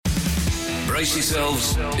Brace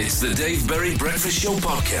yourselves. It's the Dave Berry Breakfast Show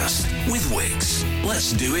podcast with Wix.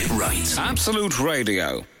 Let's do it right. Absolute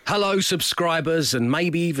Radio. Hello, subscribers and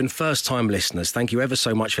maybe even first-time listeners. Thank you ever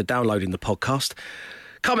so much for downloading the podcast.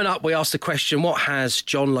 Coming up, we asked the question, what has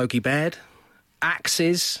John Logie Baird,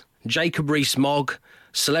 axes, Jacob Rees-Mogg,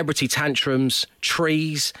 celebrity tantrums,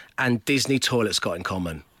 trees and Disney toilets got in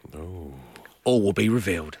common? Oh. All will be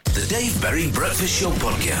revealed. The Dave Berry Breakfast Show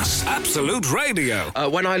podcast. Absolute Radio.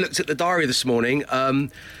 When I looked at the diary this morning,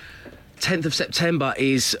 10th of September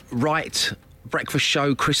is Right Breakfast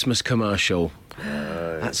Show Christmas commercial.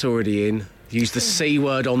 That's already in. Used the C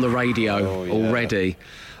word on the radio already.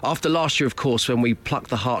 After last year, of course, when we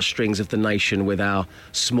plucked the heartstrings of the nation with our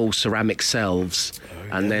small ceramic selves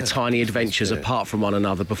and their tiny adventures apart from one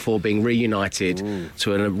another before being reunited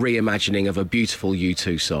to a reimagining of a beautiful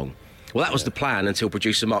U2 song. Well, that was the plan until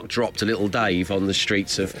producer Mark dropped a little Dave on the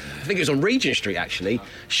streets of, I think it was on Regent Street, actually,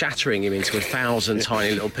 shattering him into 1,000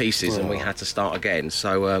 tiny little pieces, and we had to start again.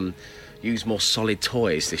 So, use more solid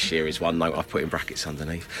toys this year is one note I've put in brackets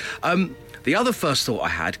underneath. The other first thought I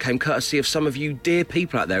had came courtesy of some of you dear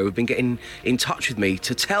people out there who've been getting in touch with me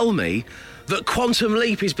to tell me that Quantum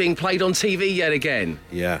Leap is being played on TV yet again.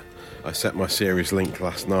 Yeah, I set my series link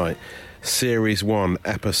last night. Series 1,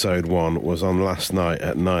 Episode 1 was on last night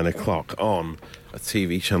at 9 o'clock on a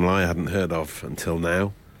TV channel I hadn't heard of until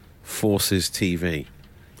now, Forces TV.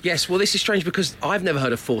 Yes, well, this is strange because I've never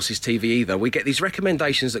heard of Forces TV either. We get these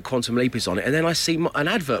recommendations that Quantum Leap is on it, and then I see an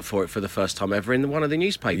advert for it for the first time ever in one of the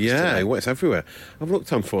newspapers. Yeah, today. well, it's everywhere. I've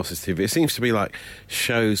looked on Forces TV. It seems to be like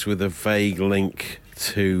shows with a vague link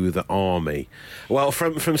to the army. Well,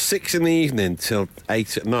 from 6 in the evening till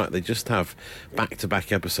 8 at night, they just have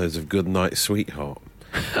back-to-back episodes of Good Night, Sweetheart.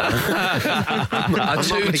 A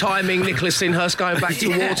two-timing Nicholas Sinhurst going back to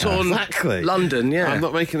war-torn London, I'm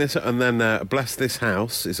not making this up. And then Bless This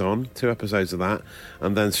House is on, 2 episodes of that,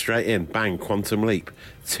 and then straight in, bang, Quantum Leap.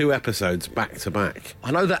 2 episodes back to back.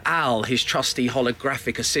 I know that Al, his trusty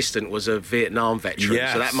holographic assistant, was a Vietnam veteran,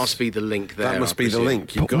 so that must be the link there. That must be the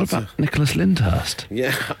link. You've got about Nicholas Lyndhurst?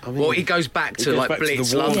 Yeah. I mean, well, he goes back to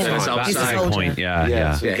Blitz, London, as I was saying. That's the point,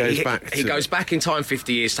 yeah. So he goes back in time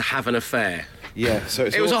 50 years to have an affair. Yeah, so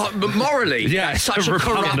it was morally, such a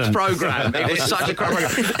corrupt programme. It was such a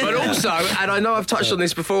corrupt programme. But also, and I know I've touched on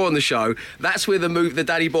this before on the show, that's where the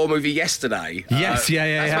Danny Boyle movie Yesterday. Yes,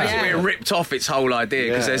 That's basically where it ripped off its whole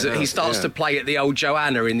idea because he starts to play at the old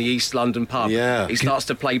Joanna in the East London pub. Yeah. He starts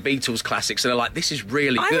to play Beatles classics, and they're like, "This is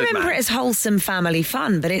really good." I remember it as wholesome family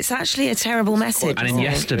fun, but it's actually a terrible message. And in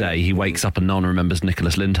Yesterday, he wakes up and no one remembers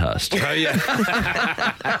Nicholas Lyndhurst. Oh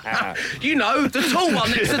yeah. You know, the tall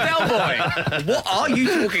one next to Del Boy. What are you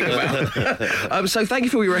talking about? So thank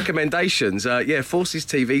you for your recommendations. Forces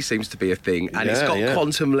TV seems to be a thing, and it's got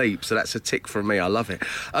Quantum Leap, so that's a tick from me. I love it.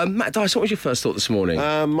 Matt Dice, what was your first thought this morning?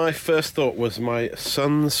 My first thought was my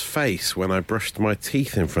son's face when I brushed my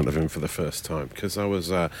teeth in front of him for the first time, because I was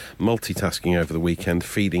multitasking over the weekend,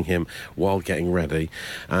 feeding him while getting ready.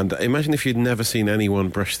 And imagine if you'd never seen anyone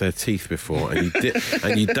brush their teeth before,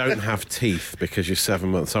 and you don't have teeth because you're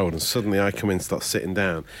 7 months old, and suddenly I come in and start sitting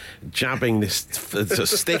down, jabbing this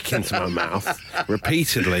stick into my mouth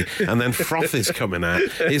repeatedly, and then froth is coming out.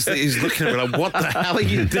 He's looking at me like, what the hell are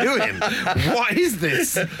you doing? What is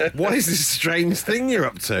this? What is this strange thing you're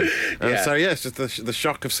up to? So it's just the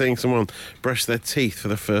shock of seeing someone brush their teeth for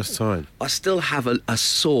the first time. I still have a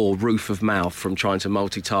sore roof of mouth from trying to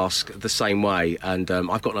multitask the same way, and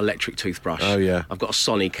I've got an electric toothbrush. Oh yeah. I've got a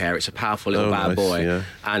Sonicare. It's a powerful little bad boy. Yeah.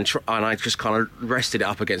 And I just kind of rested it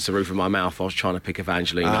up against the roof of my mouth. I was trying to pick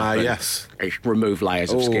Evangeline up. Yes. Remove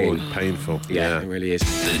layers of skin. Painful. Yeah, it really is.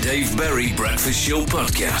 The Dave Berry Breakfast Show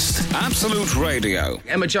podcast. Absolute Radio.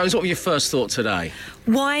 Emma Jones, what was your first thought today?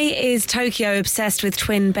 Why is Tokyo obsessed with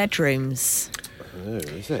twin bedrooms? Oh,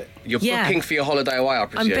 is it? You're booking for your holiday away, I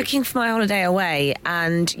presume. I'm booking for my holiday away,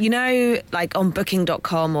 and you know, like on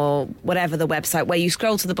booking.com or whatever the website, where you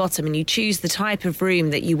scroll to the bottom and you choose the type of room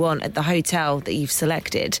that you want at the hotel that you've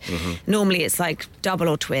selected. Mm-hmm. Normally it's like double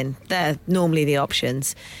or twin. They're normally the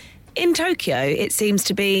options. In Tokyo, it seems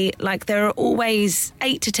to be like there are always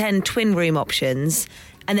 8 to 10 twin room options,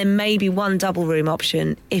 and then maybe one double room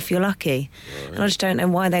option if you're lucky. Right. And I just don't know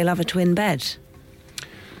why they love a twin bed.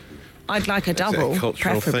 I'd like a double,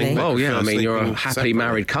 preferably. Thing? Well, yeah, I mean, you're a happily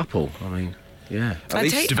married couple. I mean, yeah.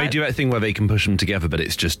 Do they do that thing where they can push them together, but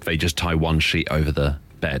it's just they just tie one sheet over the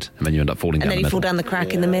bed, and then you end up falling down the middle? And then you fall down the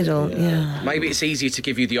crack in the middle, yeah. Maybe it's easier to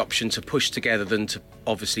give you the option to push together than to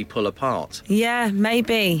obviously pull apart. Yeah,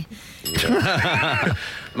 maybe.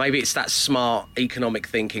 maybe it's that smart economic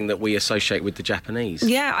thinking that we associate with the Japanese.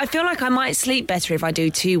 Yeah, I feel like I might sleep better if I do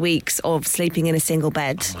 2 weeks of sleeping in a single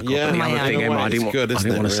bed. Yeah, The other thing, Emma, I didn't want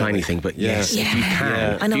to say really? anything, but yes, if you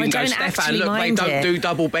can. I know, you I can go, don't Stefan, actually look, mind they don't it. do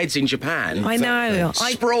double beds in Japan. I know.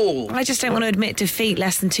 Sprawl. I just don't want to admit defeat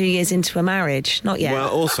less than 2 years into a marriage. Not yet. Well,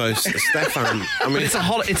 also, Stefan, I mean...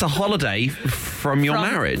 It's a holiday from your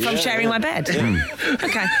marriage. From sharing my bed.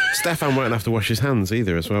 Okay. Stefan won't have to wash his hands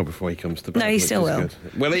either as well before he comes to bed. No, he which still is will. good.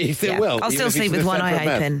 Well, he still Yeah. will. I'll even still if sleep he's with in a one eye separate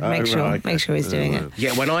bed. open. Oh, Make right, sure he's doing it.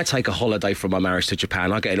 Yeah, when I take a holiday from my marriage to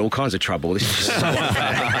Japan, I get in all kinds of trouble. This is so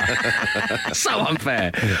unfair. So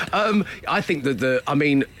unfair. I think that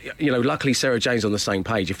luckily Sarah Jane's on the same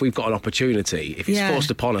page. If we've got an opportunity, if it's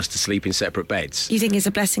forced upon us to sleep in separate beds... You think it's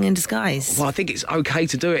a blessing in disguise? Well, I think it's okay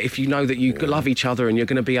to do it if you know that you love each other and you're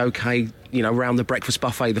going to be okay, around the breakfast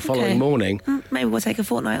buffet the following morning. Maybe we'll take a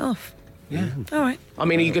fortnight off. Yeah. All right. I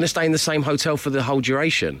mean, are you going to stay in the same hotel for the whole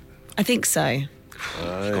duration? I think so. You've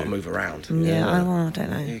got to move around. Yeah, I don't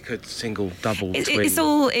know. You could single, double, twin. It's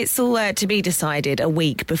all to be decided a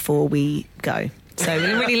week before we go. So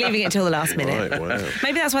we're really leaving it till the last minute. Right, wow.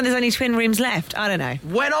 Maybe that's why there's only twin rooms left. I don't know.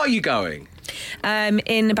 When are you going?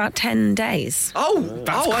 In about 10 days.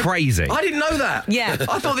 That's crazy. I didn't know that. Yeah.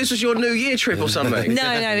 I thought this was your New Year trip or something.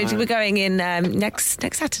 No, we're going in next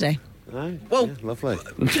Saturday. Oh, Well- yeah, lovely.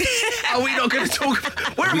 Are we not going to talk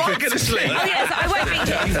about... Where am I going to sleep? Oh, yes, I won't be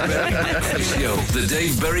here. The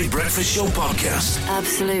Dave Berry Breakfast Show podcast.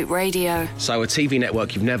 Absolute Radio. So a TV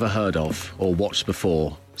network you've never heard of or watched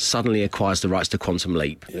before suddenly acquires the rights to Quantum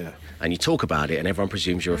Leap. Yeah. And you talk about it and everyone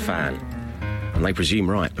presumes you're a fan. And they presume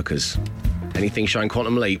right, because anything showing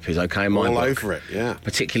Quantum Leap is okay in my All book. over it, yeah.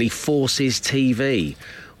 Particularly Forces TV,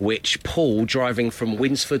 which Paul, driving from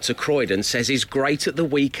Winsford to Croydon, says is great at the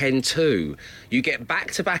weekend too. You get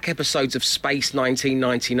back-to-back episodes of Space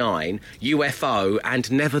 1999, UFO,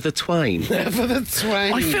 and Never the Twain. Never the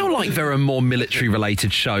Twain. I feel like there are more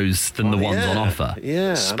military-related shows than the ones on offer.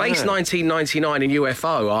 Yeah. Space 1999 and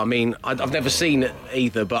UFO, I mean, I've never seen it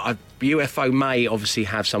either, but UFO may obviously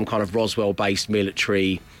have some kind of Roswell-based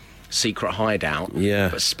military secret hideout. Yeah.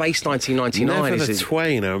 But Space 1999 Never the is...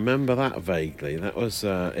 Twain, I remember that vaguely. That was,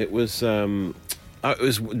 it was,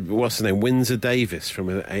 what's his name? Windsor Davis from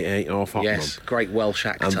 8 Half Optimum. Yes, great Welsh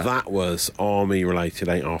actor. And that was army-related,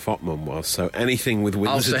 8 Half Optimum was. So anything with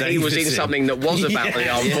Windsor Davis so he was in something that was about the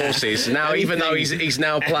armed forces. Now, even though he's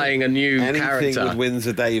now playing a new anything character... with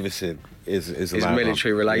Windsor Davis in is allowed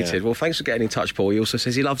military on. related. Yeah. Well, thanks for getting in touch, Paul. He also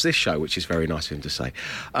says he loves this show, which is very nice of him to say.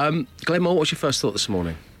 Glenn Moore, what's your first thought this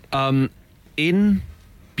morning? In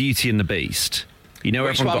Beauty and the Beast,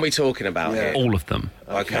 Which one are we talking about here? all of them.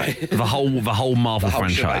 Okay. The whole Marvel The whole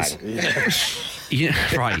franchise. shebang.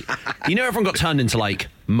 Right. Everyone got turned into like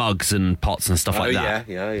mugs and pots and stuff like that.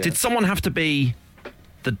 yeah. Did someone have to be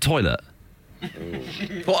the toilet?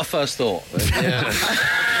 What a first thought.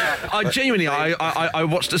 I genuinely, I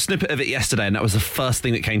watched a snippet of it yesterday, and that was the first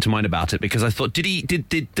thing that came to mind about it, because I thought,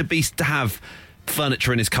 did the Beast have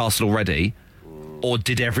furniture in his castle already? Or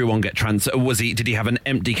did everyone get did he have an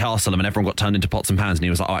empty castle and everyone got turned into pots and pans and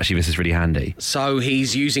he was like, oh, actually, this is really handy? So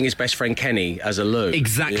he's using his best friend Kenny as a loo.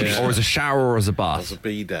 Exactly. Yeah. Or as a shower or as a bath. As a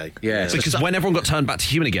B-day. Yeah. Because when everyone got turned back to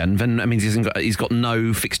human again, then that means he's got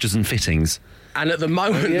no fixtures and fittings. And at the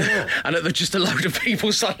moment, just a load of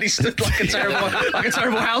people suddenly stood like a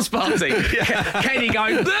terrible house party. Kenny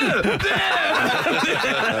going, "There."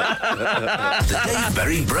 The Dave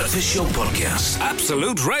Berry Breakfast Show podcast.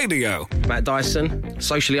 Absolute Radio. Matt Dyson,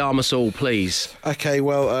 socially arm us all, please. Okay,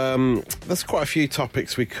 well, there's quite a few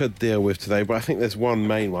topics we could deal with today, but I think there's one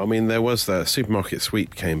main one. I mean, there was the supermarket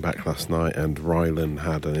sweep came back last night, and Rylan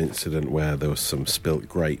had an incident where there was some spilt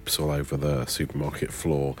grapes all over the supermarket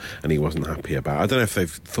floor, and he wasn't happy about it. I don't know if they've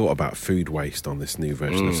thought about food waste on this new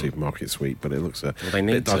version of supermarket sweep, but it looks a they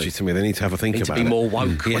need bit dodgy to me. They need to have a think Need about to it. be more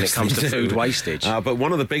woke when it comes they to do. food wastage. But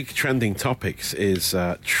one of the big trending topics is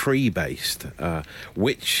tree-based.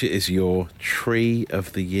 Which is your tree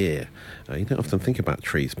of the year? You don't often think about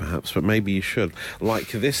trees, perhaps, but maybe you should.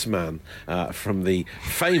 Like this man from the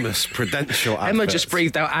famous Prudential adverts. Emma just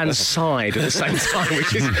breathed out and sighed at the same time,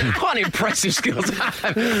 which is quite an impressive skill to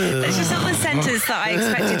have. It's just not the sentence that I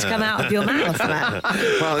expected to come out of your mouth, Matt.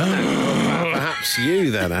 Well, perhaps you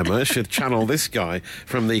then, Emma, should channel this guy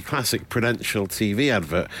from the classic Prudential TV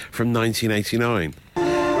advert from 1989.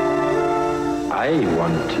 I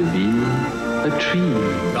want to be a tree.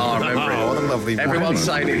 Oh, I remember Oh, what a lovely Everyone's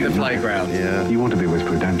moment. saying it in the playground. Yeah. You want to be with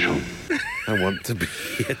Prudential. I want to be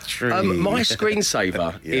a tree. My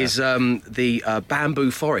screensaver Yeah. is the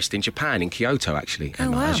bamboo forest in Japan, in Kyoto, actually,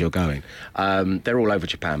 Emma, wow. as you're going. They're all over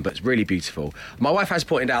Japan, but it's really beautiful. My wife has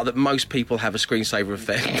pointed out that most people have a screensaver of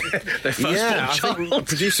their firstborn I child. think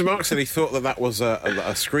producer Mark said he thought that was a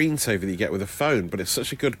screensaver that you get with a phone, but it's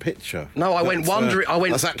such a good picture. No, I went wandering.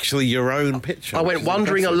 That's actually your own picture. I which went is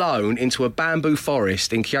wandering impressive. alone into a bamboo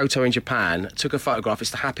forest in Kyoto, in Japan. Took a photograph.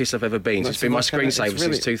 It's the happiest I've ever been. That's It's been my okay. It's screensaver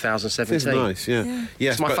really- since 2017. It's nice, yeah.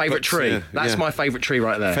 Yes, It's my favourite tree. That's my favourite tree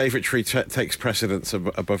right there. Favourite tree takes precedence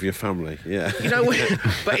above your family. Yeah. You know,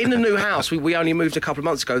 but in the new house, we only moved a couple of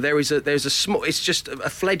months ago. There's a small. It's just a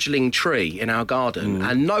fledgling tree in our garden,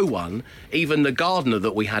 and no one, even the gardener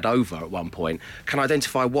that we had over at one point, can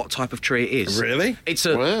identify what type of tree it is. Really? It's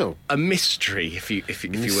Wow. a mystery, if you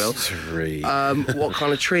will. Mystery. What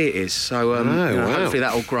kind of tree it is. So wow. hopefully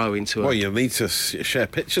that will grow into a. Well, you'll need to share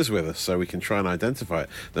pictures with us so we can try and identify it.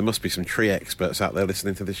 There must be some tree experts out there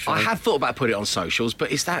listening to this show. I have thought about putting it on socials,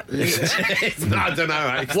 but is that lit? I don't know,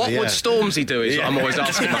 actually. What yeah. would Stormzy do is what I'm always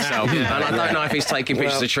asking myself. And I don't know if he's taking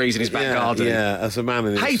pictures Well, of trees in his back garden. Yeah, as a man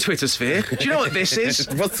in his... Hey, Twitter sphere, do you know what this is?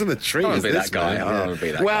 What's in a tree? I don't is wanna be this, that guy. man? I don't wanna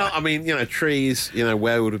be that Well, guy. I mean, trees,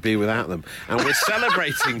 where would we be without them? And we're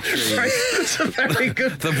celebrating trees. That's a very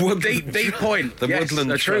good, deep point. The Yes,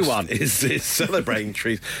 Woodland a true Trust one. is celebrating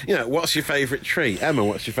trees. What's your favourite tree? Emma,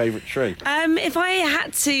 what's your favourite tree? If I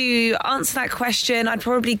had to answer that question, I'd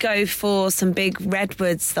probably go for some big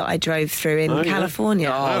redwoods that I drove through in yeah.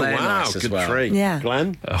 California. Oh, they're wow, nice as good well. tree. Yeah.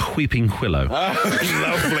 Glenn? A weeping willow.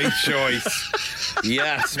 Lovely choice.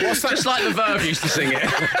 Yes. What's that? Just like the Verve used to sing it.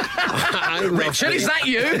 I love Richard, is that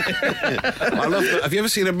you? I love that. Have you ever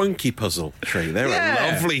seen a monkey puzzle tree? They're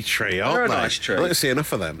Yeah. a lovely tree, aren't They're a they? nice tree. I don't see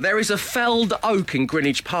enough of them. There is a felled oak in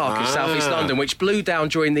Greenwich Park in South East London, which blew down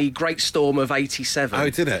during the Great Storm of '87. Oh,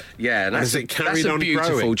 did it? Yeah, and has that's it carried that's a on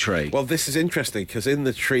beautiful growing? tree. Well, this is interesting because in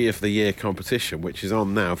the Tree of the Year competition, which is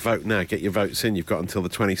on now, vote now, get your votes in. You've got until the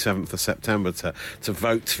 27th of September to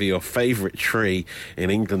vote for your favourite tree in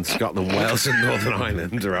England, Scotland, Wales, and Northern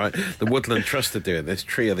Ireland. Right, the Woodland Trust are doing this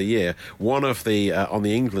Tree of the Year. One of the on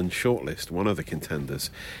the England shortlist, one of the contenders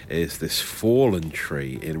is this fallen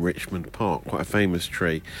tree in Richmond Park, quite a famous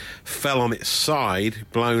tree. Fell on its side,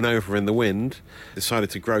 blown over in the wind, decided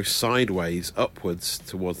to grow sideways upwards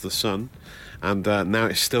towards the sun, and now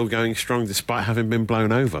it's still going strong despite having been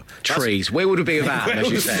blown over. Trees. Where would we be without them,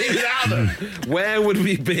 as you said? Where would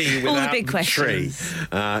we be without All the big tree? questions.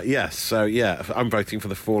 Yes, so yeah, I'm voting for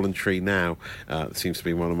the fallen tree now. It seems to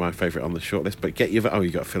be one of my favourite on the shortlist. But get your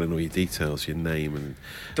you've got to fill in all your details, your name and.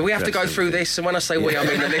 Do we have to go address through and- this? And when I say we, I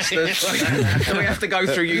mean the listeners. Do we have to go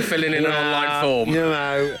through you filling in an online form?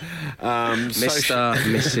 Social- Mr.,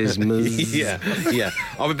 Mrs., Ms. yeah.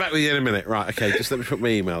 I'll be back with you in a minute. Right, okay, just let me put my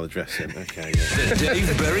email address in. Okay, yeah. The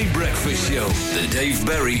Dave Berry Breakfast Show. The Dave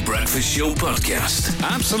Berry Breakfast Show podcast.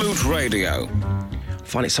 Absolute Radio. I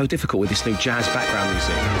find it so difficult with this new jazz background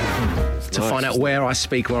music to find out where I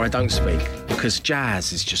speak, where I don't speak, because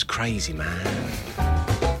jazz is just crazy, man.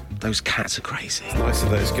 Those cats are crazy. Nice of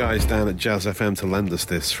those guys down at Jazz FM to lend us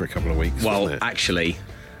this for a couple of weeks, Well, wasn't it? actually,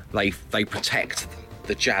 they protect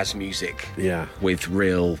the jazz music Yeah. with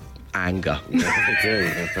real anger. They do.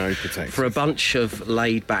 They're very protective. For a bunch of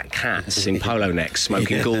laid-back cats in polo necks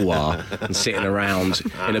smoking gulwar and sitting around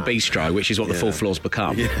in a bistro, which is what the full floor's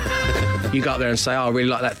become. You go up there and say, oh, I really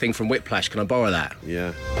like that thing from Whiplash, can I borrow that?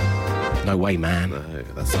 Yeah. No way, man. No,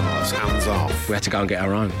 that's ours. Hands off. We had to go and get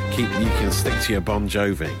our own. You can stick to your Bon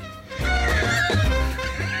Jovi.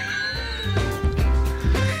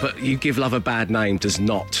 But You Give Love a Bad Name does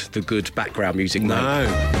not the good background music name.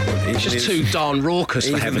 No. It's just too darn raucous,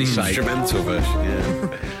 for even heaven's the sake. instrumental version,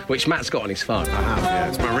 yeah. Which Matt's got on his phone. I have, yeah.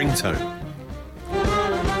 It's my ringtone.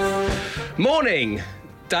 Morning,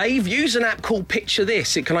 Dave. Use an app called Picture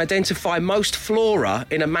This. It can identify most flora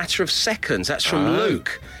in a matter of seconds. That's from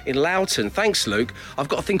Luke in Loughton. Thanks, Luke. I've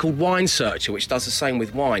got a thing called Wine Searcher, which does the same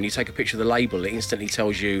with wine. You take a picture of the label, it instantly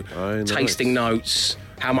tells you Nice. tasting notes,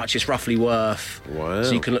 how much it's roughly worth. Wow.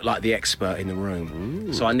 So you can look like the expert in the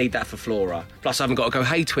room. So I need that for flora. Plus, I haven't got to go,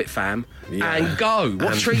 hey, Twit fam, Yeah. and go.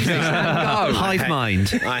 What trees is that? And go. Hive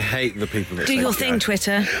mind. I hate the people that Do say your go. thing,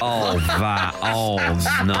 Twitter. Oh, that. Oh,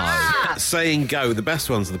 no. Saying go, the best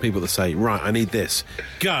ones are the people that say, right, I need this.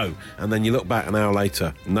 Go. And then you look back an hour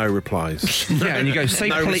later, no replies. Yeah, and you go, say,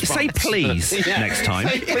 No say response. please next time.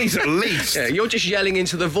 Say please at least. Yeah, you're just yelling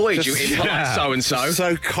into the void, you impolite so-and-so.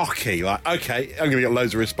 So cocky. Like, okay, I'm going to get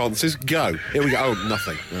loads of responses. Go. Here we go. Oh,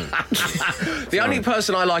 nothing. The only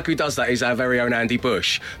person I like who does that is our very own Andy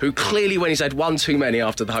Bush, who clearly, when he's had one too many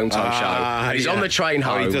after the home time show, and he's on the train Oh,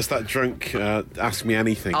 home. he does that drunk, ask me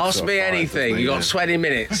anything. Ask sort me of vibe, anything. doesn't he? You got Yeah. 20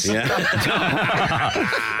 minutes. Yeah.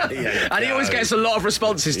 And he always gets a lot of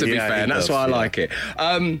responses, to be fair, and that's why I like it.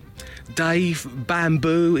 Dave,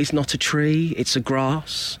 bamboo is not a tree, it's a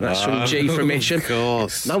grass. That's from G from Mitcham. Of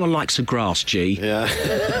course. No one likes a grass, G. Yeah.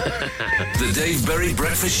 The Dave Berry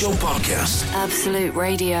Breakfast Show Podcast. Absolute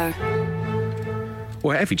Radio.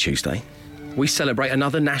 Well, every Tuesday, we celebrate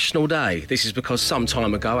another national day. This is because some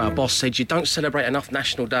time ago our boss said you don't celebrate enough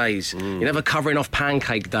national days. You're never covering off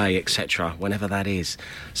Pancake Day, etc., whenever that is.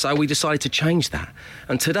 So we decided to change that.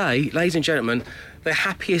 And today, ladies and gentlemen, the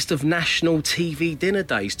happiest of National TV Dinner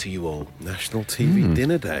Days to you all. National TV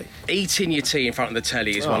Dinner Day. Eating your tea in front of the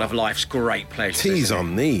telly is one of life's great pleasures. Teas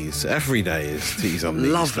on these. Every day is teas on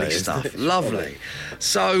these. Lovely days. stuff, lovely.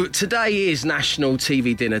 So today is National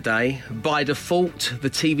TV Dinner Day. By default,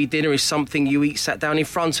 the TV dinner is something you eat sat down in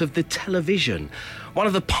front of the television. One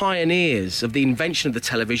of the pioneers of the invention of the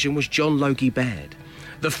television was John Logie Baird.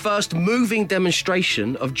 The first moving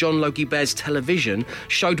demonstration of John Logie Baird's television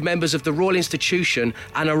showed members of the Royal Institution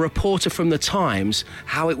and a reporter from the Times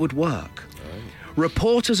how it would work.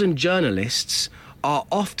 Reporters and journalists are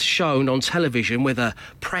oft shown on television with a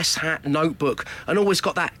press hat, notebook, and always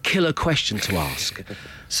got that killer question to ask.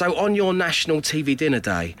 So on your National TV Dinner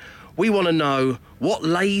Day, we want to know what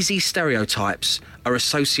lazy stereotypes are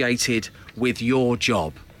associated with your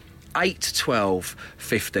job. 8, 12,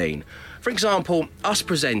 15. For example, us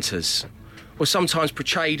presenters were sometimes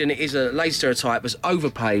portrayed, and it is a lazy stereotype, as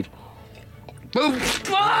overpaid. This is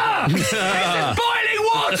boiling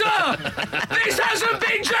water! This hasn't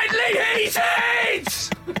been gently heated!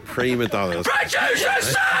 Prima donnas. Producer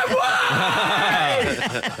Samway!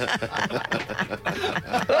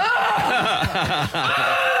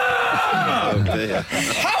 Oh dear.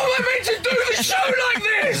 How am I meant to do the show like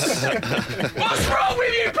this? What's wrong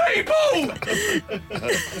with you people?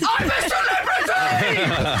 I'm a celebrity!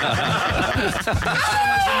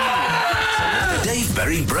 The Dave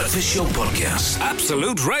Berry Breakfast Show Podcast.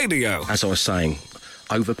 Absolute Radio. As I was saying,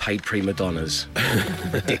 overpaid prima donnas.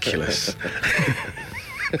 Ridiculous.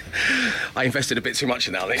 I invested a bit too much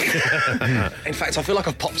in that, I think. In fact, I feel like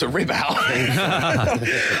I've popped a rib out.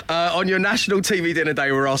 On your National TV Dinner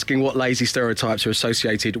Day, we're asking what lazy stereotypes are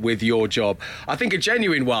associated with your job. I think a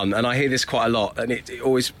genuine one, and I hear this quite a lot, and it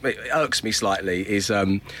irks me slightly, is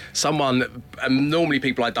someone, normally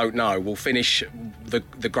people I don't know, will finish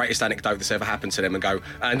the greatest anecdote that's ever happened to them and go,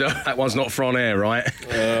 and that one's not for on air, right?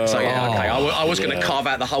 So, yeah, okay, I was going to carve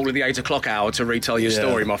out the whole of the 8 o'clock hour to retell your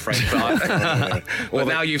story, my friend, but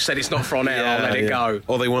now you've said it's not for on air, I'll let it go.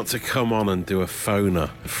 Or they want to come on and do a phone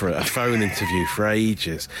interview for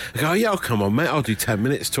ages. I go, yeah, I'll come on, mate. I'll do 10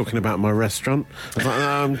 minutes talking about my restaurant. I was like,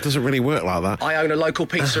 no, it doesn't really work like that. I own a local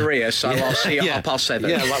pizzeria, so I'll see you at 7:30.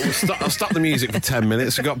 Yeah, like I'll stop the music for 10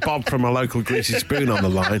 minutes. I've got Bob from my local Greasy Spoon on the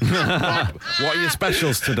line. Bob, what are your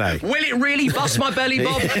specials today? Will it really bust my belly,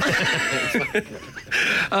 Bob?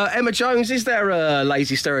 Emma Jones, is there a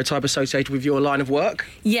lazy stereotype associated with your line of work?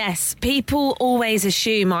 Yes, people always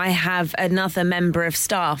assume I have another member of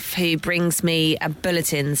staff who brings me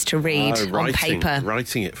bulletins to read on paper.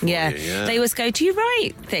 Writing it for you, yeah. They always go, do you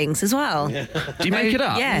write things as well? Do you make it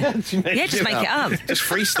up? Yeah, just make it up. Just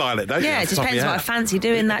freestyle it, don't you? Yeah, it depends what I fancy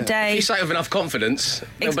doing that day. If you say it with enough confidence,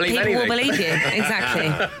 they'll believe people anything. will believe you, exactly.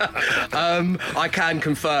 I can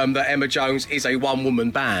confirm that Emma Jones is a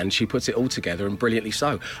one-woman band. She puts it all together, and brilliantly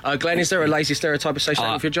so. Glenn, is there a lazy stereotype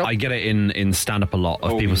associated with your job? I get it in stand-up a lot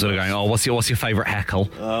of people sort of going, oh, what's your favourite heckle?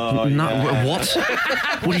 What?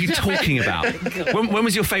 What are you talking about? When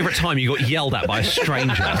was your favourite time you got yelled at by a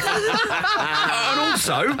stranger? And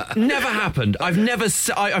also, never happened. I've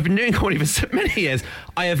been doing comedy for so many years.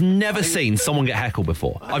 I have never seen someone get heckled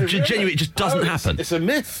before. Genuinely, it just doesn't happen. It's a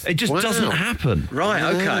myth. It just doesn't happen. Right,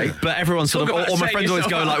 okay. But everyone sort of, or my friends always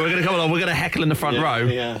go like, we're going to come on, we're going to heckle in the front row.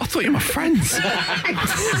 Yeah. I thought you were my friends.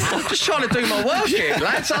 I'm just trying to do my work here,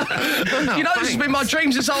 lads. You know, this has been my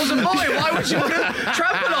dream since I was a boy. Why would you want to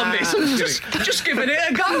trample on this? I'm just giving it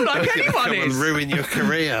a go like anyone is. And ruin your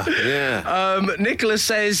career. Yeah. Nicola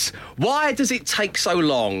says, why does it take so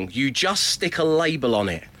long? You just stick a label on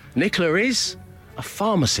it. Nicola is a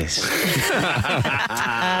pharmacist.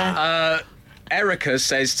 Erica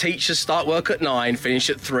says teachers start work at 9, finish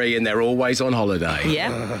at 3, and they're always on holiday.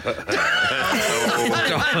 Yeah.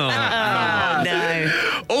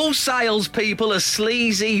 No. All salespeople are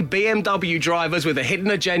sleazy BMW drivers with a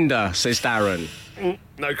hidden agenda, says Darren.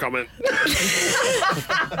 No comment.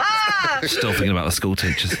 Still thinking about the school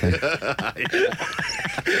teachers thing.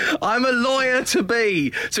 I'm a lawyer to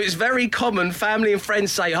be, so it's very common family and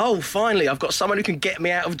friends say, oh, finally, I've got someone who can get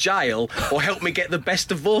me out of jail or help me get the best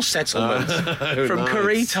divorce settlement from nice.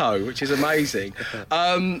 Carito, which is amazing.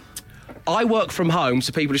 I work from home,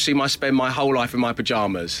 so people assume I spend my whole life in my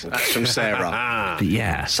pyjamas. That's from Sarah.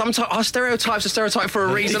 Yeah. Sometimes our stereotypes are stereotyped for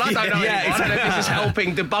a reason. I don't know. I don't know if this is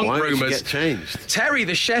helping debunk Why don't you rumours. get changed? Terry,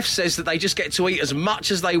 the chef, says that they just get to eat as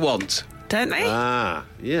much as they want. Don't they?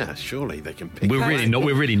 Yeah, surely they can pick. We're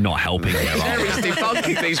really not helping here, are we? Terry's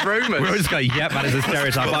debunking these rumours. We're just going, yep, that is a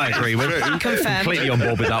stereotype I agree with. Confirmed. Completely on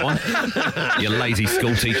board with that one. You lazy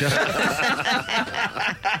school teacher.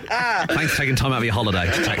 Thanks for taking time out of your holiday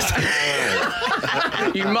to text.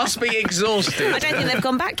 You must be exhausted. I don't think they've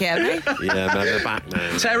gone back yet, have they? Yeah, no, they're back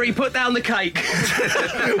now. Terry, put down the cake.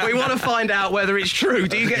 We want to find out whether it's true.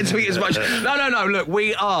 Do you get to eat as much? No. Look,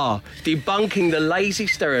 we are debunking the lazy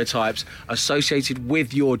stereotypes associated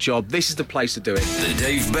with your job. This is the place to do it. The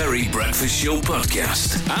Dave Berry Breakfast Show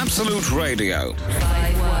Podcast. Absolute Radio.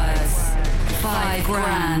 5 words, 5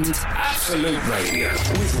 grand. Absolute Radio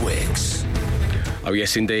with Wix. Oh,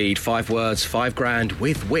 yes, indeed. 5 words, 5 grand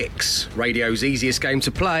with Wix. Radio's easiest game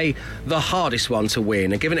to play, the hardest one to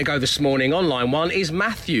win. And giving it a go this morning on line 1 is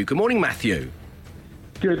Matthew. Good morning, Matthew.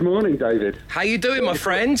 Good morning, David. How you doing, my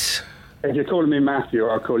friend? If you're calling me Matthew,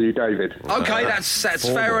 I'll call you David. Okay, that's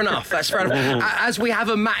fair enough. That's fair enough. As we have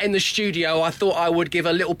a Matt in the studio, I thought I would give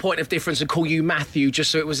a little point of difference and call you Matthew,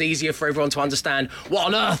 just so it was easier for everyone to understand what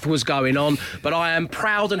on earth was going on. But I am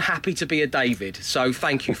proud and happy to be a David, so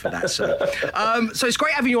thank you for that, sir. So it's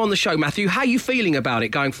great having you on the show, Matthew. How are you feeling about it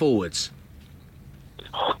going forwards?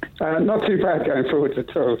 Not too bad going forwards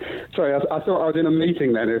at all. Sorry, I thought I was in a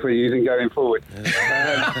meeting then if we're using going forward.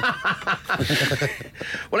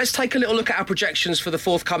 Well, let's take a little look at our projections for the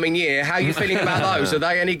forthcoming year. How are you feeling about those? Are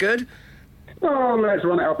they any good? Oh, let's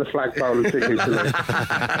run it up the flagpole and see who's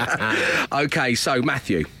the lead. Okay, so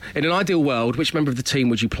Matthew, in an ideal world, which member of the team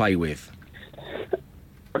would you play with?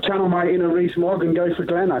 I'll channel my inner Reese Mogg and go for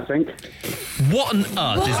Glenn, I think. What on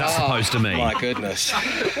earth is that supposed to mean? My goodness.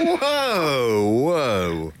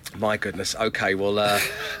 Whoa. My goodness. Okay, well, I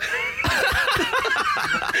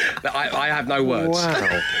have no words.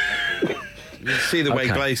 Wow. You see the way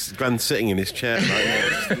Okay. Glenn's sitting in his chair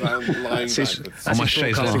right now, lying That's his, backwards. that's my his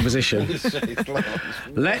chaise broadcasting lounge.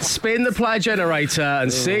 position. Let's spin the player generator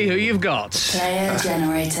and see who you've got. Player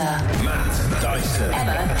generator. Matt Dyson.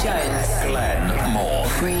 Emma Jones. Glenn Moore.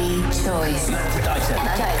 Free choice. Matt Dyson.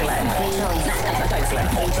 Glenn. Free choice.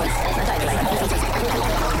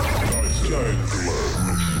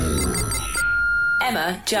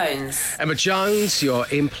 Emma Jones. Emma Jones, you're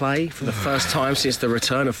in play for the first time since the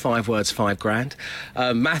return of 5 words, 5 grand.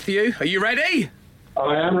 Matthew, are you ready?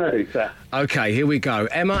 I am ready, sir. Okay, here we go.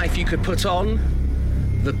 Emma, if you could put on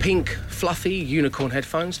the pink, fluffy unicorn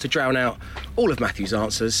headphones to drown out all of Matthew's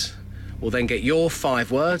answers. We'll then get your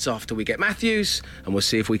 5 words after we get Matthew's, and we'll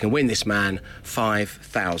see if we can win this man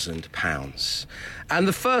 £5,000. And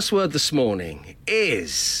the first word this morning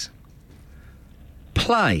is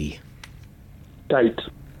play. Date.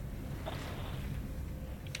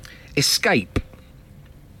 Escape.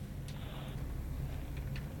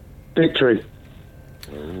 Victory.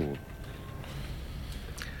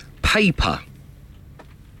 Paper.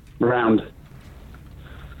 Round.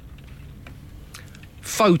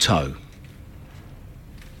 Photo.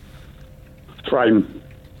 Frame.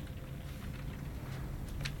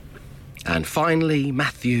 And finally,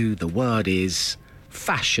 Matthew, the word is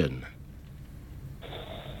fashion.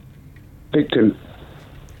 Victim.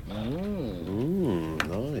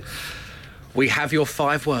 Nice. We have your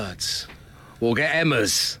 5 words. We'll get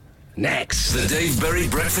Emma's next. The Dave Berry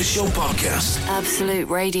Breakfast Show Podcast. Absolute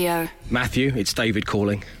Radio. Matthew, it's David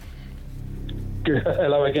calling.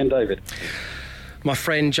 Hello again, David. My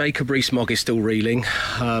friend Jacob Rees-Mogg is still reeling.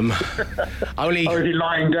 Only Oh, is he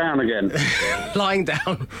lying down again? lying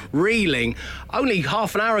down, reeling. Only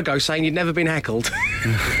half an hour ago saying you'd never been heckled.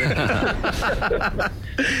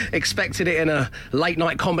 Expected it in a late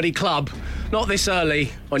night comedy club. Not this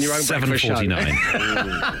early on your own breakfast show. 7:49.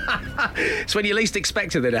 It's when you least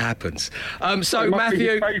expect it that it happens. So It must be Matthew,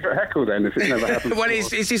 his favourite heckle then, if it's never happened well,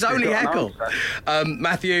 before. it's his only He's got an heckle. answer.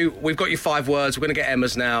 Matthew, we've got your 5 words. We're going to get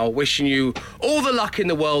Emma's now. Wishing you all the luck in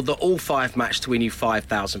the world that all 5 match to win you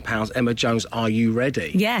 £5,000. Emma Jones, are you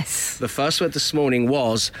ready? Yes. The first word this morning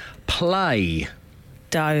was play.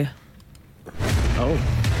 Dough. Oh.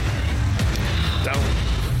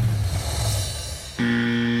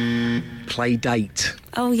 Play date.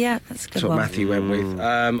 Oh, yeah, that's a good That's what one. Matthew went with.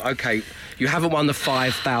 Okay, you haven't won the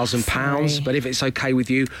 £5,000, Sorry. but if it's okay with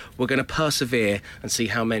you, we're going to persevere and see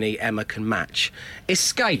how many Emma can match.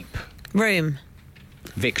 Escape. Room.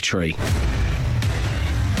 Victory.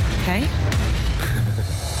 Okay.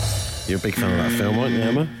 You're a big fan of that film, aren't you,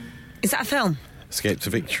 Emma? Is that a film? Escape to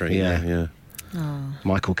Victory. Yeah. Yeah.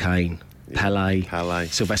 Michael Caine. Pele. Pele.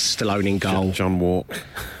 Sylvester Stallone in goal. John Walk.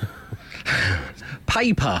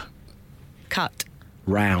 Paper. Cut.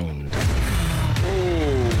 Round.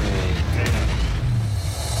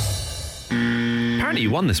 Apparently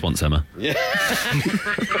you won this once, Emma.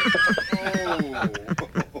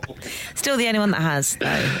 Still the only one that has,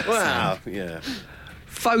 though. Wow, yeah.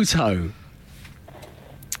 Photo.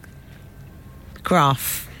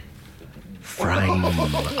 Graph. Frame.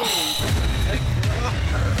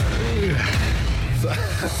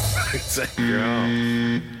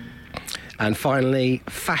 And finally,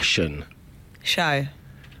 fashion. Show.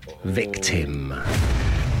 Victim.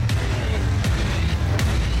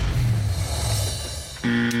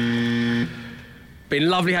 Been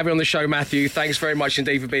lovely having you on the show, Matthew. Thanks very much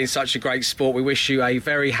indeed for being such a great sport. We wish you a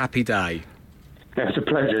very happy day. That's a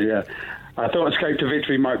pleasure, yeah. I thought Escape to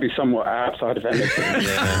Victory might be somewhat outside of anything.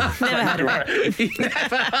 Never heard of it.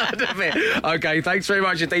 Never heard of it. Okay, thanks very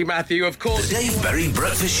much indeed, Matthew. Of course. The Dave Berry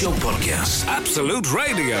Breakfast Show Podcast. Absolute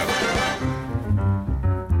Radio.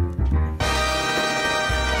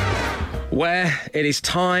 Where it is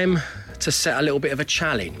time to set a little bit of a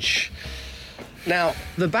challenge. Now,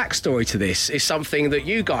 the backstory to this is something that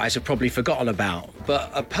you guys have probably forgotten about, but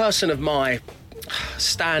a person of my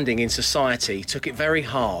standing in society took it very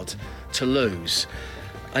hard to lose,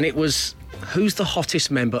 and it was who's the hottest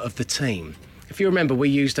member of the team. If you remember, we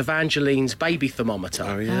used Evangeline's baby thermometer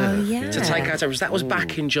Oh, yeah. to take our temperature. That was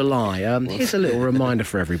back in July. Here's a little reminder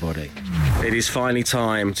for everybody. It is finally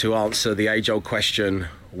time to answer the age-old question,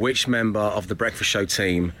 which member of the Breakfast Show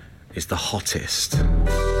team is the hottest?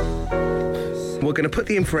 We're going to put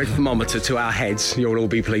the infrared thermometer to our heads, you'll all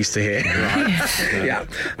be pleased to hear. Right. Yeah.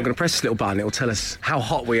 I'm going to press this little button, it'll tell us how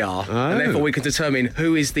hot we are, and therefore we can determine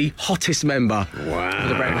who is the hottest member of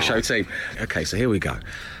the Breakfast Show team. OK, so here we go.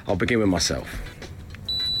 I'll begin with myself.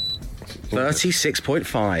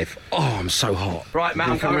 36.5. Oh, I'm so hot. Right, Matt,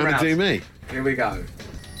 I'm coming round. do me. Here we go.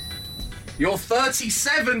 You're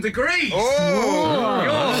 37 degrees.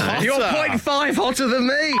 Oh, You're 0.5 hotter than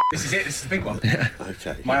me. This is it. This is the big one.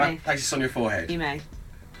 Okay. My place is on your forehead. You may.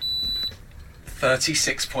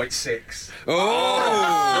 36.6.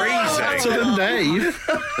 Oh, freezing. To the Dave.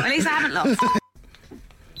 At least I haven't lost.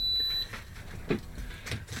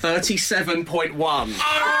 37.1.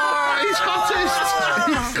 Oh, he's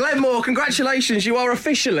hottest. Glenmore, congratulations. You are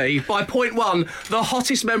officially, by 0.1, the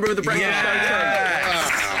hottest member of the Breakfast Show team.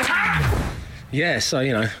 Yeah, so,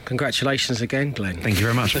 you know, congratulations again, Glenn. Thank you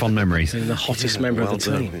very much. Fond memories. Being the hottest member of the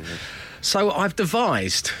team. So I've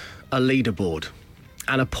devised a leaderboard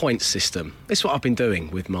and a point system. This is what I've been doing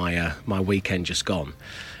with my my weekend just gone.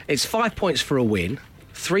 It's 5 points for a win,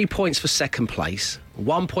 3 points for second place,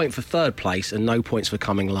 1 point for third place, and no points for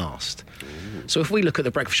coming last. So if we look at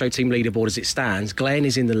the Breakfast Show team leaderboard as it stands, Glenn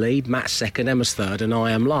is in the lead, Matt's second, Emma's third, and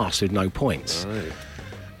I am last with no points. Right.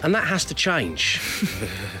 And that has to change.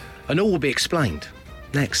 And all will be explained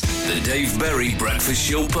next. The Dave Berry Breakfast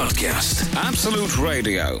Show Podcast. Absolute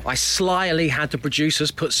Radio. I slyly had the producers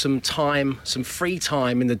put some free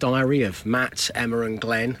time in the diary of Matt, Emma and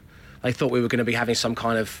Glenn. They thought we were going to be having some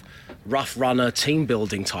kind of rough runner team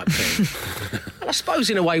building type thing. And I suppose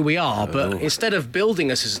in a way we are, but instead of building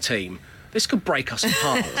us as a team, this could break us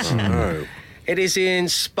apart. No. It is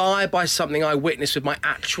inspired by something I witnessed with my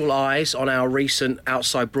actual eyes on our recent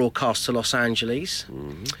outside broadcast to Los Angeles.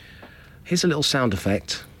 Here's a little sound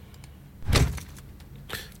effect.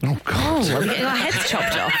 Oh, God. We're getting our heads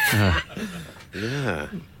chopped off. Yeah.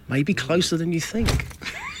 Maybe closer than you think.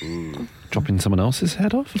 Chopping someone else's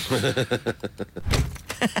head off?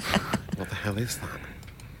 What the hell is that?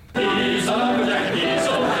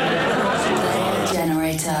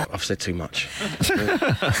 Generator. I've said too much.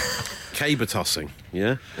 Caber tossing,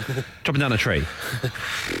 yeah? Chopping down a tree.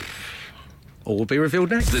 All will be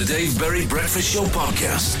revealed next. The Dave Berry Breakfast Show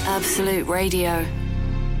Podcast. Absolute Radio.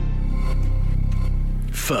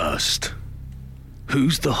 First,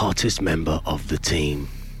 who's the hottest member of the team?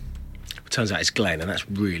 Turns out it's Glenn, and that's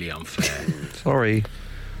really unfair. Sorry.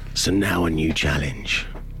 So now a new challenge.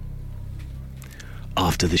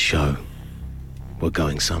 After the show, we're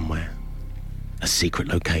going somewhere. A secret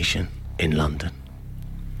location in London.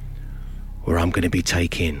 Where I'm going to be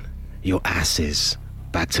taking your asses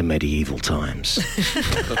back to medieval times.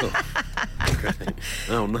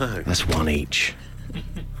 Oh, no. That's one each.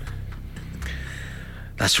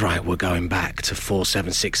 That's right, we're going back to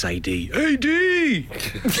 476 AD. AD!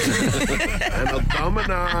 And a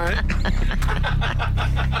domino.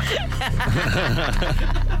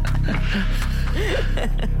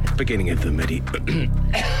 Beginning of the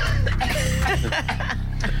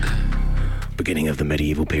beginning of the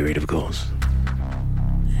medieval period, of course.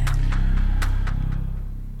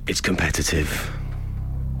 It's competitive.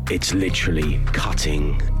 It's literally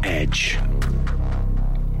cutting edge.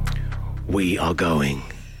 We are going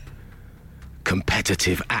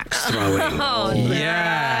competitive axe throwing. Oh,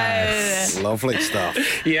 Yes. Lovely stuff.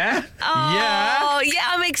 Yeah? Oh, yeah,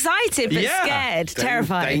 I'm excited but Yeah. scared,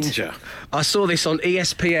 terrified. Danger. I saw this on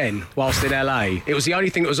ESPN whilst in LA. It was the only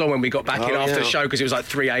thing that was on when we got back in after the show because it was like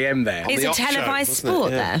 3 a.m. there. It's the a Op show, televised wasn't it?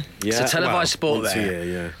 sport Yeah. there. It's a televised sport once a there.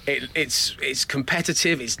 year, It's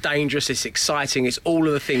competitive, it's dangerous, it's exciting, it's all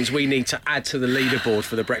of the things we need to add to the leaderboard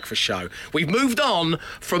for the breakfast show. We've moved on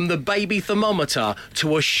from the baby thermometer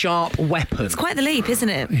to a sharp weapon. It's quite the leap, isn't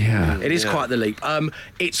it? Yeah. It is quite the leap.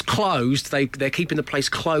 It's closed. They're keeping the place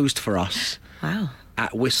closed for us Wow.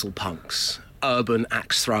 at Whistle Punks. Urban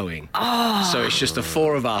axe throwing. So it's just the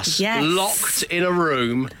four of us Yes. locked in a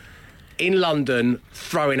room in London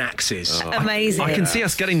throwing axes. Amazing. I can see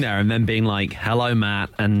us getting there and then being like, hello,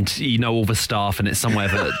 Matt, and you know all the staff, and it's somewhere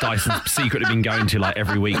that Dyson's secretly been going to like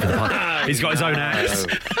every week for the podcast. He's got his own axe.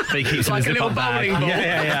 That he keeps Like in a his little zip-up bag. bowling ball.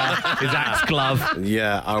 Yeah. His axe glove.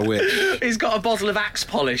 Yeah, I wish. He's got a bottle of axe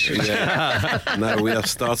polish. No, we are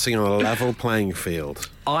starting on a level playing field.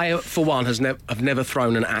 I, for one, have never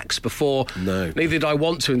thrown an axe before. No. Neither did I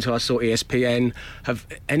want to until I saw ESPN. Have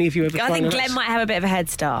any of you ever I thrown think an Glenn axe? might have a bit of a head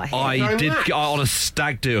start here. I did on a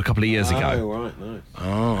stag do a couple of years ago. Oh, right, no.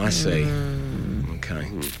 Oh, I see. Okay.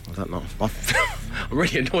 I don't know. I'm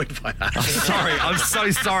really annoyed by that. Sorry, I'm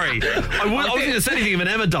so sorry. I wasn't going to say anything of an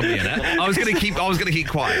Emma dummy in it. I was going to keep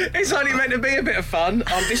quiet. It's only meant to be a bit of fun.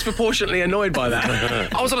 I'm disproportionately annoyed by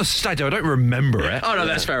that. I was on a stag do. I don't remember it. Oh, no,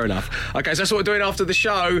 that's fair enough. Okay, so that's what we're doing after the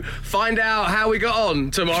show. Find out how we got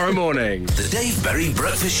on tomorrow morning. The Dave Berry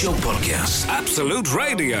Breakfast Show Podcast. Absolute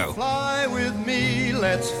Radio. Fly with me,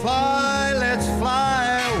 let's fly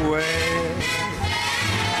away.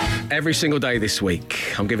 Every single day this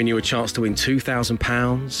week, I'm giving you a chance to win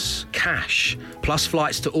 £2,000 cash, plus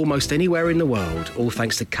flights to almost anywhere in the world, all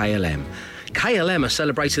thanks to KLM. KLM are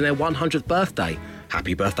celebrating their 100th birthday.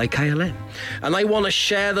 Happy birthday, KLM. And they want to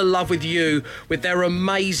share the love with you with their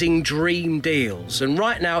amazing dream deals. And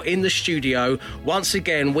right now in the studio, once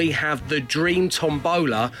again, we have the Dream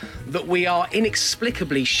Tombola that we are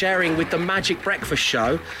inexplicably sharing with the Magic Breakfast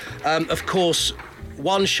Show. Of course,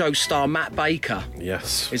 One Show star Matt Baker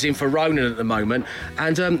Yes. is in for Ronan at the moment.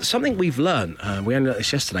 And something we've learned, we only learned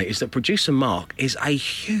this yesterday, is that producer Mark is a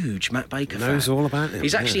huge Matt Baker fan. Knows all about him,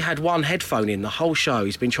 He's actually yeah. had one headphone in the whole show.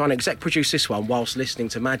 He's been trying to exec produce this one whilst listening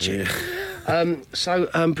to Magic. So,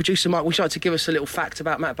 producer Mark, would you like to give us a little fact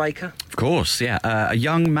about Matt Baker? Of course, yeah. A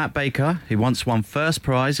young Matt Baker who once won first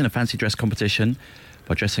prize in a fancy dress competition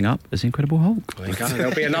by dressing up as Incredible Hulk. There you go.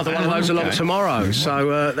 There'll be another one of those along tomorrow.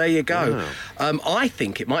 So there you go. I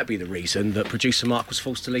think it might be the reason that producer Mark was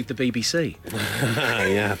forced to leave the BBC.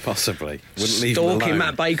 Yeah, possibly. Wouldn't leave him Stalking alone.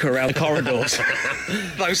 Matt Baker around the corridors.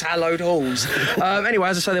 Those hallowed halls. Anyway,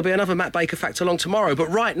 as I say, there'll be another Matt Baker fact along tomorrow. But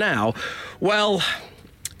right now, well,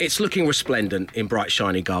 it's looking resplendent in bright,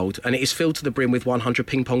 shiny gold, and it is filled to the brim with 100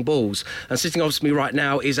 ping-pong balls. And sitting opposite me right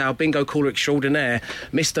now is our bingo caller extraordinaire,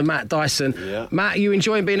 Mr. Matt Dyson. Yeah. Matt, are you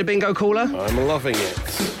enjoying being a bingo caller? I'm loving it.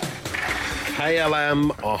 KLM,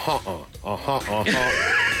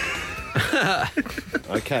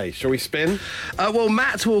 Okay, shall we spin? Well,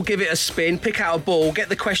 Matt will give it a spin, pick out a ball, get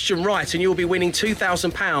the question right, and you'll be winning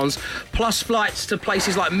 £2,000 plus flights to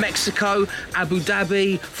places like Mexico, Abu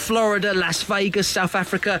Dhabi, Florida, Las Vegas, South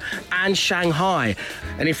Africa, and Shanghai.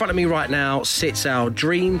 And in front of me right now sits our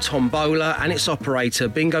Dream Tombola and its operator,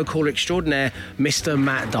 bingo caller extraordinaire, Mr.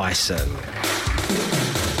 Matt Dyson.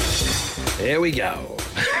 Here we go.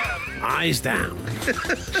 Eyes down.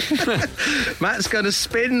 Matt's going to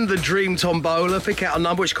spin the Dream Tombola, pick out a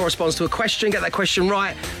number which corresponds to a question, get that question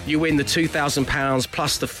right, you win the £2,000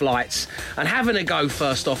 plus the flights. And having a go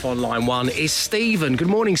first off on line one is Stephen. Good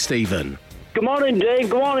morning, Stephen. Good morning, Dave.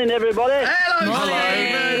 Good morning, everybody. Hello,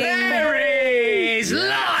 Stephen. There he is,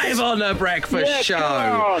 live on the Breakfast Show.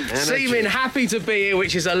 come on. Seeming happy to be here,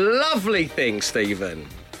 which is a lovely thing, Stephen.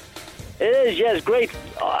 It is, yes, great.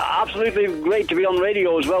 Absolutely great to be on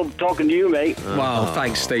radio as well, talking to you, mate. Well,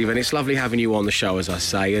 thanks, Stephen. It's lovely having you on the show, as I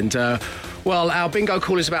say. And, well, our bingo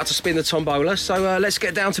call is about to spin the tombola, so let's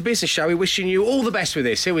get down to business, shall we? Wishing you all the best with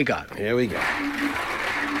this. Here we go. Here we go.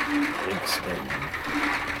 Big spin.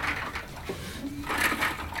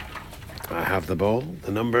 I have the ball.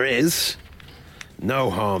 The number is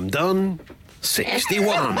no harm done.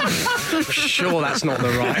 61. Sure, that's not the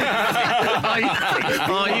right.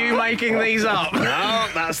 Are you making these up? No,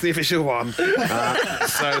 that's That's the official one.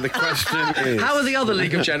 So the question is... How are the other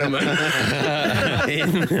League of Gentlemen? In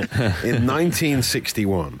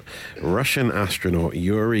 1961, Russian astronaut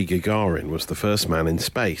Yuri Gagarin was the first man in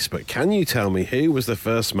space. But can you tell me who was the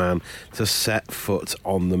first man to set foot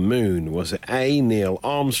on the moon? Was it A, Neil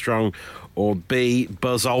Armstrong, or B,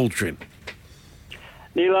 Buzz Aldrin?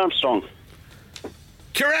 Neil Armstrong.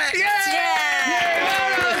 Correct!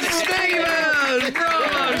 Yeah! Stephen!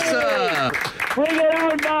 Bravo, sir! Bring it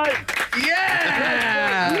on, mate! Yeah!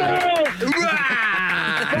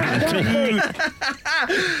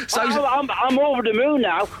 So I'm over the moon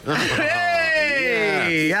now.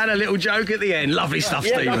 Hey! Had a little joke at the end. Lovely stuff,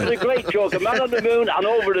 Yeah, Stephen. that was a great joke. A man on the moon and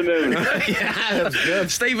over the moon. Yeah, that's good.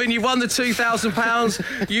 Stephen, you've won the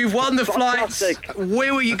 £2,000. You've won the flights. Fantastic.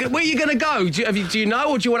 Where are you going to go? Do you know,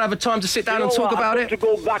 or do you want to have a time to sit down and talk about I it? have to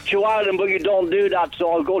go back to Ireland, but you don't do that,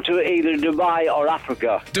 so I'll go to either Dubai or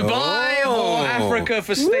Africa. Dubai or Africa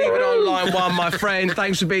for Stephen on line one, my friend.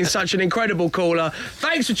 Thanks for being such an incredible caller.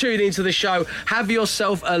 Thanks for tuning into the show. Have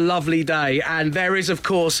yourself a lovely day. And there is, of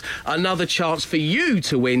course, another chance for you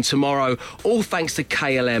to win tomorrow, all thanks to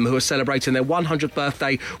KLM, who are celebrating their 100th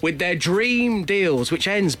birthday with their Dream Deals, which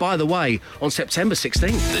ends, by the way, on September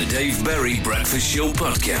 16th. The Dave Berry Breakfast Show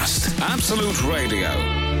Podcast. Absolute Radio.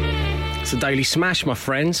 It's a daily smash, my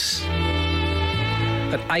friends.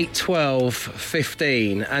 At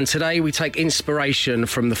 8:12:15, and today we take inspiration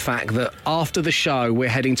from the fact that after the show we're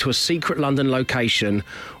heading to a secret London location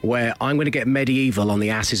where I'm going to get medieval on the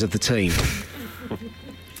asses of the team.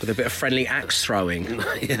 With a bit of friendly axe throwing.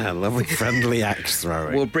 Yeah, lovely friendly axe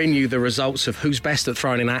throwing. We'll bring you the results of who's best at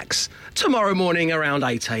throwing an axe tomorrow morning around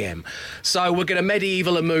 8 a.m. So we're going to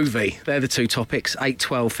medieval a movie. They're the two topics.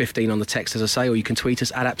 8:12:15 on the text, as I say, or you can tweet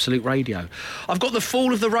us at Absolute Radio. I've got the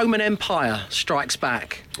fall of the Roman Empire strikes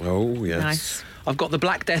back. Oh, yes. Nice. I've got the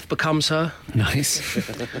Black Death becomes her. Nice.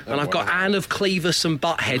 And I've got Anne of Clevis and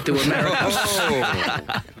Butthead do America.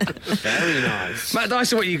 Oh, very nice. Matt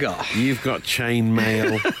Dyson, what you got? You've got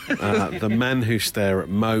Chainmail, The Men Who Stare at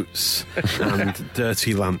Moats, and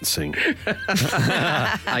Dirty Lancing.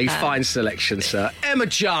 A fine selection, sir. Emma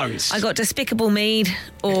Jones. I got Despicable Mead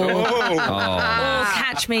or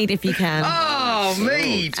Catch Mead if you can. Oh,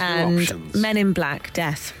 Mead. And options. Men in Black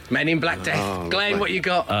Death. Men in Black Death. Glenn, what you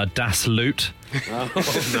got? Das Loot. Oh,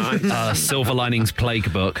 nice. Silver Linings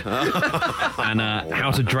Plague Book. And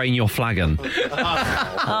How to Drain Your Flagon.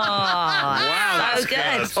 Wow, so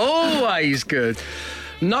good. Always good.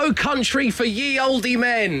 No Country for Ye Oldie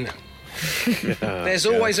Men. There's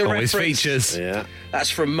always a Always reference. features. Yeah. That's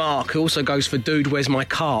from Mark, who also goes for Dude, Where's My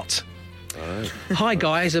Cart? Hi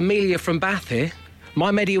guys, Amelia from Bath here.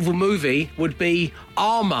 My medieval movie would be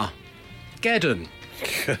Armageddon.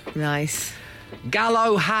 Nice.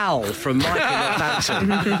 Gallo Hal from Mike in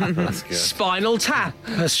Northampton. That's good. Spinal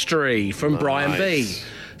Tapestry from Brian B.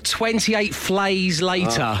 28 Flays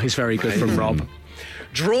Later is very good from Rob.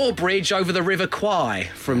 Drawbridge over the River Kwai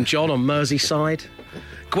from John on Merseyside.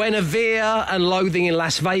 Guinevere and Loathing in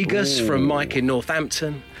Las Vegas from Mike in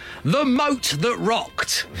Northampton. The Moat That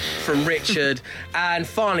Rocked from Richard. And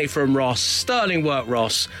finally from Ross, Sterling Work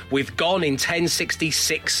Ross with Gone in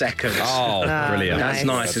 1066 seconds. Oh, brilliant. That's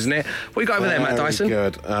nice, isn't it? What you got over there, Matt Dyson?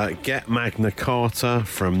 Good. Get Magna Carta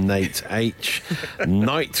from Nate H.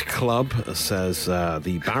 Nightclub says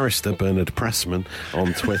the barrister Bernard Pressman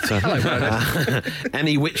on Twitter.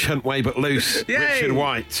 Any witch hunt way but loose. Yay. Richard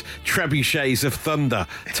White. Trebuchets of Thunder.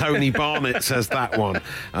 Tony Barnett says that one.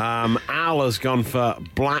 Al has gone for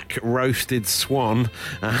Black Roasted Swan.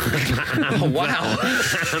 Oh, wow.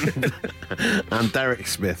 And Derek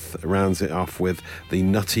Smith rounds it off with the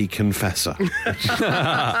Nutty Confessor.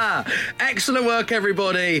 Excellent work,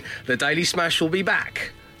 everybody. The Daily Smash will be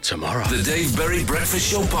back tomorrow. The Dave Berry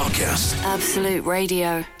Breakfast Show Podcast. Absolute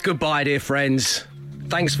Radio. Goodbye, dear friends.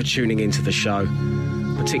 Thanks for tuning into the show.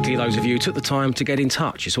 Particularly those of you who took the time to get in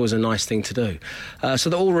touch. It's always a nice thing to do. So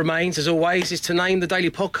that all remains, as always, is to name the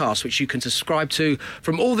daily podcast, which you can subscribe to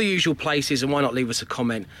from all the usual places. And why not leave us a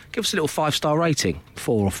comment? Give us a little 5-star rating.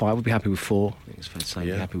 4 or 5. We'd be happy with 4. I think it's fair to say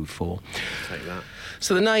we'd be happy with 4. Take that.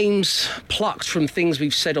 So the names plucked from things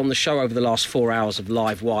we've said on the show over the last 4 hours of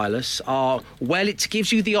live wireless are, well, it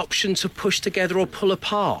gives you the option to push together or pull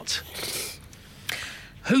apart.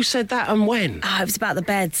 Who said that and when? Oh, it was about the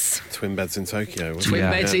beds. Twin Beds in Tokyo. wasn't Twin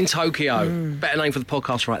it? Beds in Tokyo. Better name for the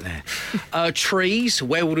podcast right there. Trees,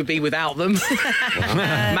 where would we be without them?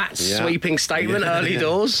 Matt's sweeping statement, early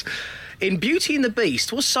doors. In Beauty and the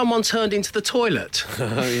Beast, was someone turned into the toilet?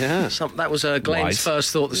 Oh, yeah. That was Glenn's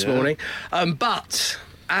first thought this morning. But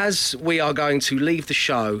as we are going to leave the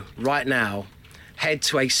show right now, head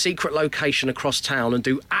to a secret location across town and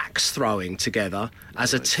do axe throwing together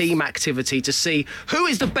as a team activity to see who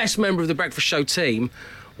is the best member of the Breakfast Show team,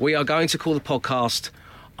 we are going to call the podcast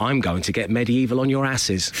I'm Going to Get Medieval on Your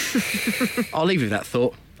Asses. I'll leave you with that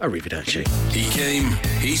thought. Arrivederci. He came,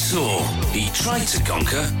 he saw, he tried to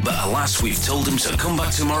conquer, but alas, we've told him to come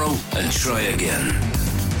back tomorrow and try again.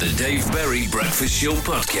 The Dave Berry Breakfast Show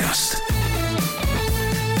Podcast.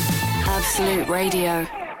 Absolute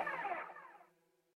Radio.